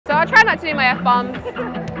I'll try not to do my F-bombs. How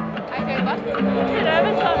you feeling, bud? You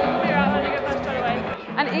nervous? I'll be right when you get first shot away.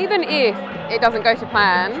 And even if it doesn't go to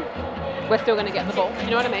plan, we're still going to get the ball.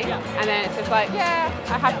 You know what I mean? Yeah. And then it's just like, yeah,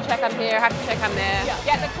 I have to check I'm here, I have to check I'm there. Yeah.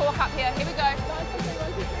 Get the cork up here. Here we go.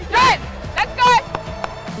 Drive! Let's go!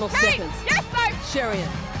 More Hey, seconds. yes, though!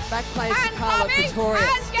 Sherian. Back plays to And Carla Bobby, Pretorius.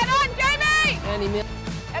 and get on, Jamie! Annie Miller.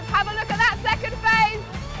 Let's have a look at that second phase.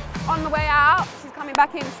 On the way out, she's coming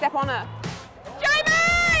back in, step on her.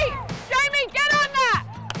 Jamie! Jamie, get on that!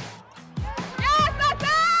 Yes, that's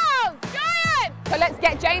ours! Good! So let's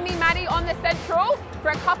get Jamie, Maddie on the central for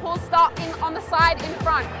a couple start in on the side in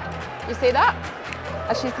front. You see that?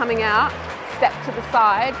 As she's coming out, step to the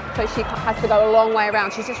side, so she has to go a long way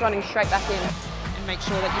around. She's just running straight back in. And make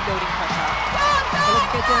sure that you're building pressure. Well,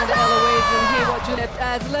 let's get down to Eloise and hear what Juliet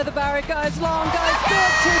as Leather Barrett goes long, goes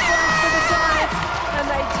good. 2 points for the Giants, and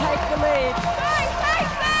they take the lead.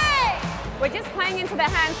 We're just playing into their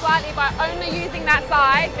hand slightly by only using that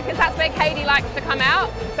side because that's where Katie likes to come out.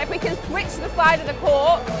 So if we can switch the side of the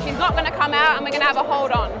court, she's not going to come out and we're going to have a hold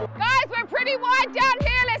on. Guys, we're pretty wide down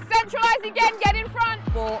here. Let's centralise again, get in front.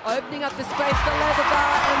 Ball opening up the space for Leather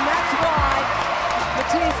Barrett, and that's why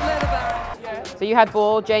Matisse Leather Barrett. So you had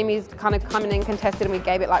ball, Jamie's kind of coming in contested and we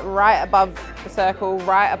gave it like right above the circle,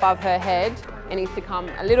 right above her head. It needs to come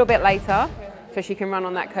a little bit later so she can run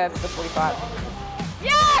on that curve to the 45.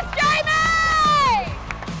 Yes, Jamie!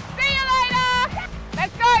 See you later!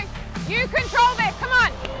 Let's go! You control this, come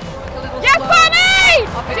on! Yes, Bonnie!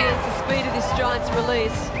 Up against the speed of this Giants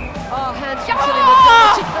release. Oh, hands from Yeah! Tilly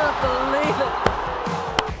McDonald, she can't believe it.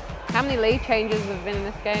 How many lead changes have been in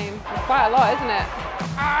this game? It's quite a lot, isn't it?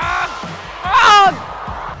 Oh!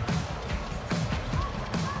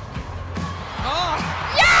 Oh!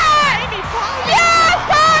 Yes! Amy Farley! Yes,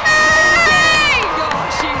 Bonnie! God,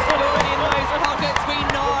 she's fluid in those pockets, we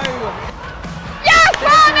know. Yes,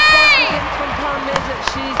 There's the Bonnie! response from Parmenta.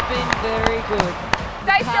 She's been very good.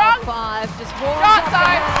 Stay Power strong. 5, just warms Shot, up the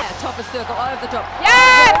though. hand. Top of circle, over the top.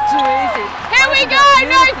 Yes! Oh, too easy. Here we Opened go, up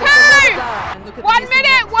no beautifully for two! Leather Barrett. And look at 1 the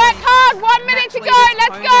minute, missing work point. hard, 1 minute to Match go. leaders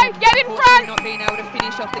Let's go, opponent, get in unfortunately front. Not being able to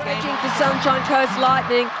finish off the game. Looking for Sunshine Coast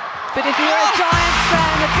Lightning. But if you're a Giants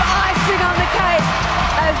fan, it's icing on the cake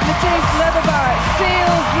as Matisse Leather Barrett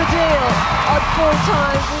seals the deal on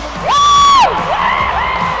full-time. Woo!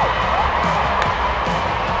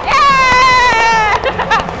 Yeah!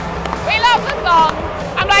 We love the song.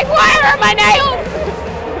 I'm like, where are my nails?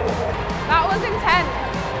 That was intense.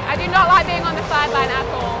 I do not like being on the sideline at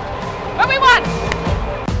all. But we won!